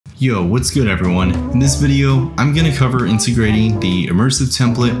Yo, what's good everyone? In this video, I'm going to cover integrating the Immersive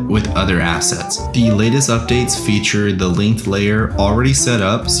Template with other assets. The latest updates feature the linked layer already set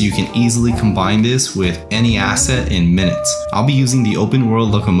up so you can easily combine this with any asset in minutes. I'll be using the open world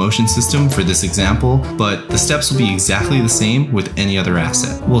locomotion system for this example, but the steps will be exactly the same with any other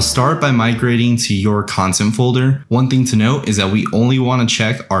asset. We'll start by migrating to your content folder. One thing to note is that we only want to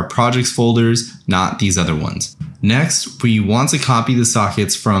check our projects folders, not these other ones. Next, we want to copy the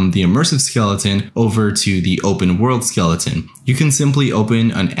sockets from the immersive skeleton over to the open world skeleton. You can simply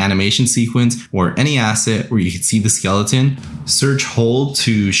open an animation sequence or any asset where you can see the skeleton, search hold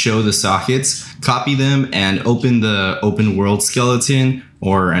to show the sockets, copy them and open the open world skeleton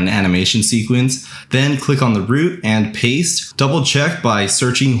or an animation sequence, then click on the root and paste. Double check by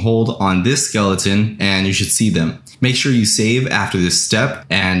searching hold on this skeleton and you should see them. Make sure you save after this step,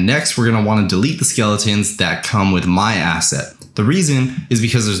 and next we're going to want to delete the skeletons that come with my asset. The reason is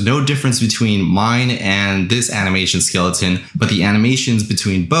because there's no difference between mine and this animation skeleton, but the animations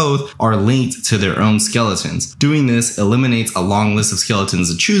between both are linked to their own skeletons. Doing this eliminates a long list of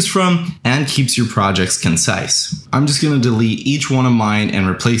skeletons to choose from and keeps your projects concise. I'm just going to delete each one of mine and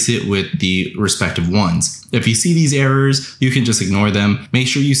replace it with the respective ones. If you see these errors, you can just ignore them. Make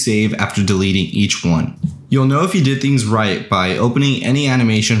sure you save after deleting each one. You'll know if you did things right by opening any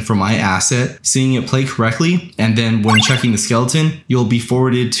animation from my asset, seeing it play correctly, and then when checking the skeleton, you'll be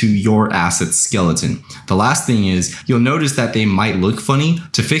forwarded to your asset's skeleton. The last thing is, you'll notice that they might look funny.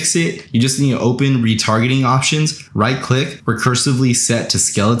 To fix it, you just need to open retargeting options, right click, recursively set to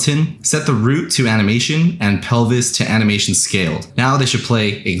skeleton, set the root to animation, and pelvis to animation scaled. Now they should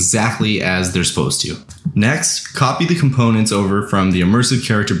play exactly as they're supposed to. Next, copy the components over from the immersive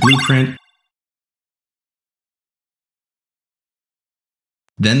character blueprint,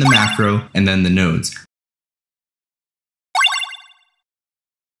 then the macro, and then the nodes.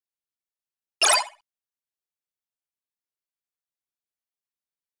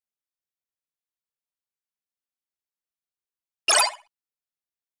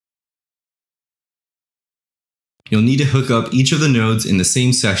 You'll need to hook up each of the nodes in the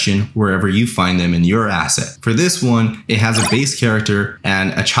same section wherever you find them in your asset. For this one, it has a base character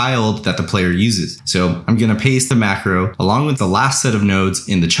and a child that the player uses. So I'm going to paste the macro along with the last set of nodes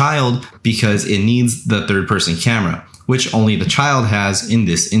in the child because it needs the third-person camera, which only the child has in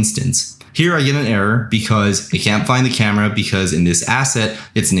this instance. Here I get an error because it can't find the camera because in this asset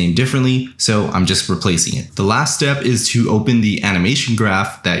it's named differently, so I'm just replacing it. The last step is to open the animation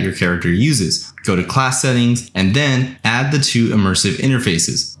graph that your character uses. Go to class settings and then add the two immersive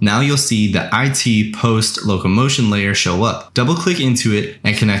interfaces. Now you'll see the IT post locomotion layer show up. Double click into it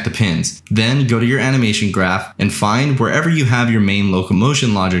and connect the pins. Then go to your animation graph and find wherever you have your main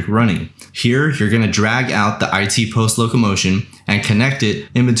locomotion logic running. Here you're going to drag out the IT post locomotion and connect it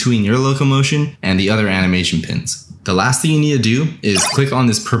in between your locomotion and the other animation pins. The last thing you need to do is click on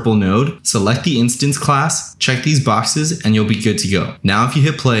this purple node, select the instance class, check these boxes, and you'll be good to go. Now if you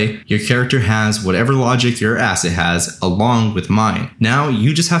hit play, your character has whatever logic your asset has along with mine. Now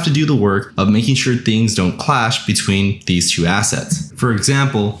you just have to do the work of making sure things don't clash between these two assets. For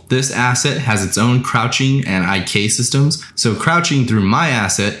example, this asset has its own crouching and IK systems, so crouching through my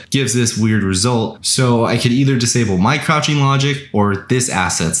asset gives this weird result, so I could either disable my crouching logic or this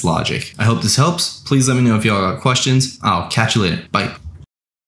asset's logic. I hope this helps. Please let me know if y'all got questions. I'll catch you later. Bye.